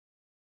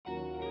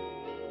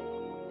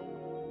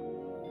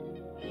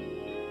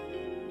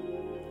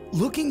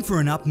Looking for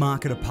an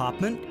upmarket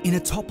apartment in a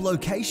top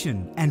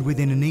location and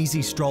within an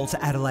easy stroll to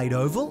Adelaide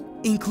Oval?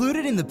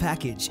 Included in the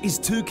package is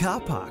 2 car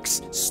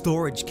parks,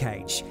 storage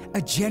cage,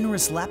 a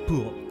generous lap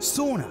pool,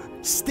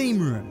 sauna,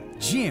 steam room,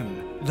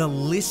 gym, the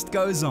list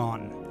goes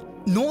on.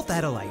 North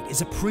Adelaide is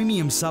a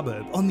premium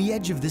suburb on the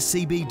edge of the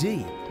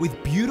CBD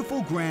with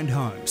beautiful grand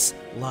homes,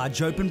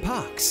 large open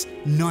parks,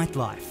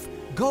 nightlife,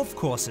 golf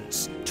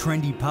courses,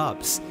 trendy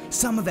pubs,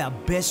 some of our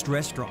best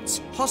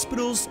restaurants,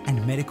 hospitals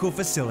and medical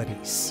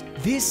facilities.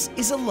 This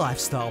is a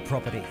lifestyle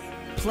property.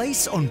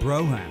 Place on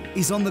Brougham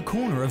is on the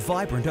corner of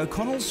vibrant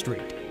O'Connell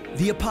Street.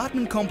 The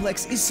apartment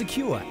complex is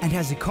secure and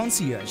has a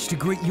concierge to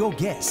greet your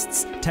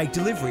guests, take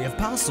delivery of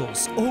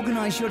parcels,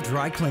 organise your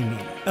dry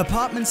cleaning.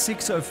 Apartment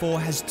 604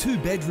 has 2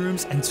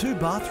 bedrooms and 2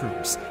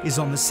 bathrooms, is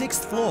on the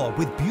 6th floor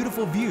with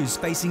beautiful views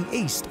facing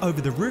east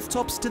over the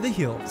rooftops to the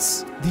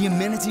hills. The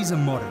amenities are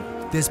modern.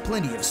 There's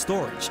plenty of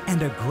storage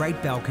and a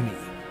great balcony.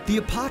 The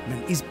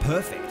apartment is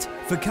perfect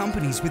for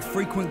companies with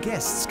frequent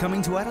guests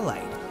coming to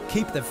Adelaide.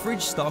 Keep the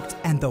fridge stocked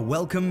and the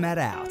welcome mat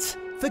out.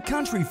 For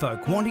country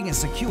folk wanting a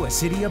secure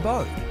city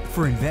abode,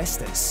 for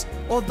investors,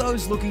 or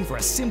those looking for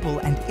a simple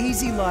and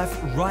easy life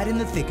right in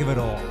the thick of it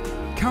all.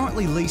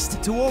 Currently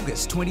leased to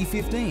August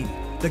 2015,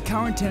 the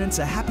current tenants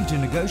are happy to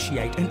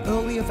negotiate an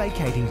earlier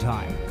vacating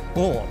time,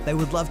 or they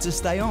would love to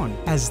stay on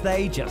as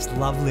they just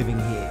love living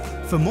here.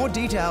 For more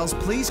details,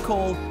 please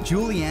call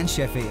Julianne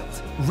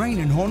Sheffield, Rain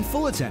and Horn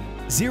Fullarton,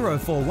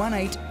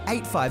 0418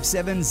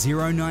 857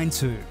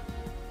 092.